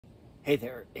Hey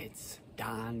there, it's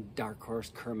Don Dark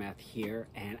Horse Kermath here,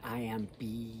 and I am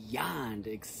beyond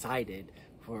excited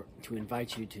to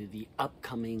invite you to the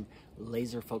upcoming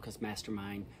Laser Focus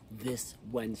Mastermind this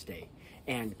Wednesday.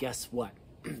 And guess what?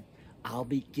 I'll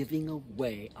be giving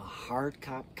away a hard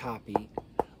copy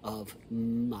of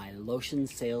my Lotion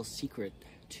Sales Secret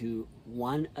to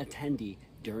one attendee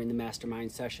during the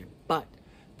mastermind session. But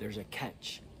there's a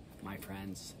catch, my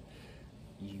friends.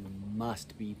 You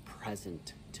must be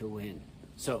present to win.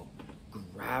 So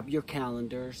grab your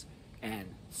calendars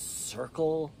and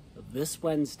circle this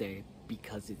Wednesday,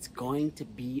 because it's going to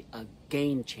be a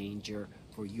game changer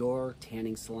for your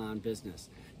tanning salon business.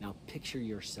 Now picture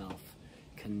yourself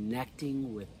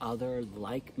connecting with other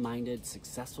like-minded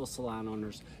successful salon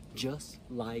owners just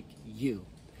like you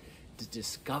to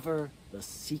discover the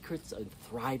secrets of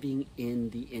thriving in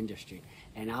the industry.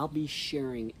 And I'll be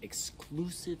sharing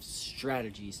exclusive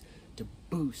strategies to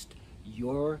boost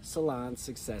your salon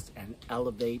success and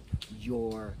elevate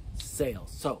your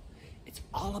sales. So it's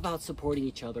all about supporting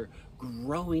each other,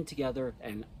 growing together,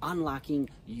 and unlocking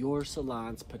your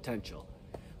salon's potential.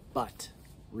 But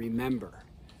remember,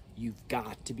 you've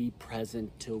got to be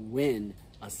present to win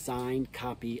a signed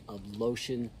copy of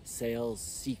Lotion Sales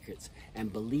Secrets.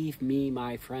 And believe me,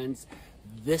 my friends,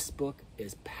 this book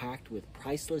is packed with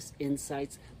priceless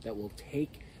insights that will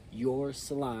take your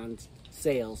salon's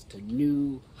sales to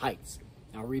new heights.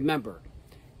 Now remember,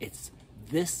 it's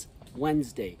this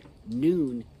Wednesday,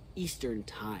 noon Eastern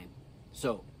time.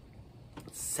 So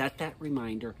set that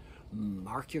reminder,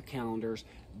 mark your calendars,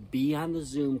 be on the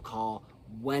Zoom call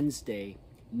Wednesday,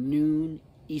 noon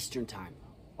Eastern time.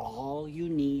 All you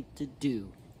need to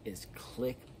do is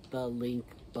click the link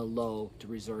below to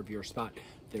reserve your spot.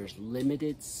 There's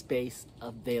limited space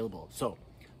available. So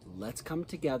let's come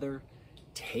together,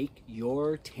 take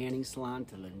your tanning salon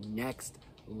to the next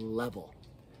level.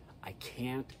 I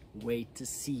can't wait to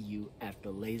see you at the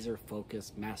Laser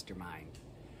Focus Mastermind.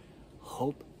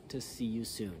 Hope to see you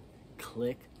soon.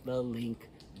 Click the link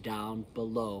down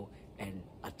below and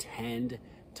attend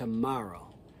tomorrow,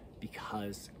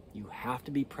 because you have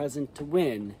to be present to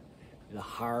win the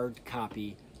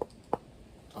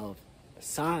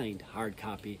signed hard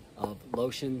copy of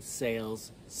Lotion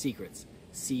Sales Secrets.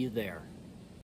 See you there.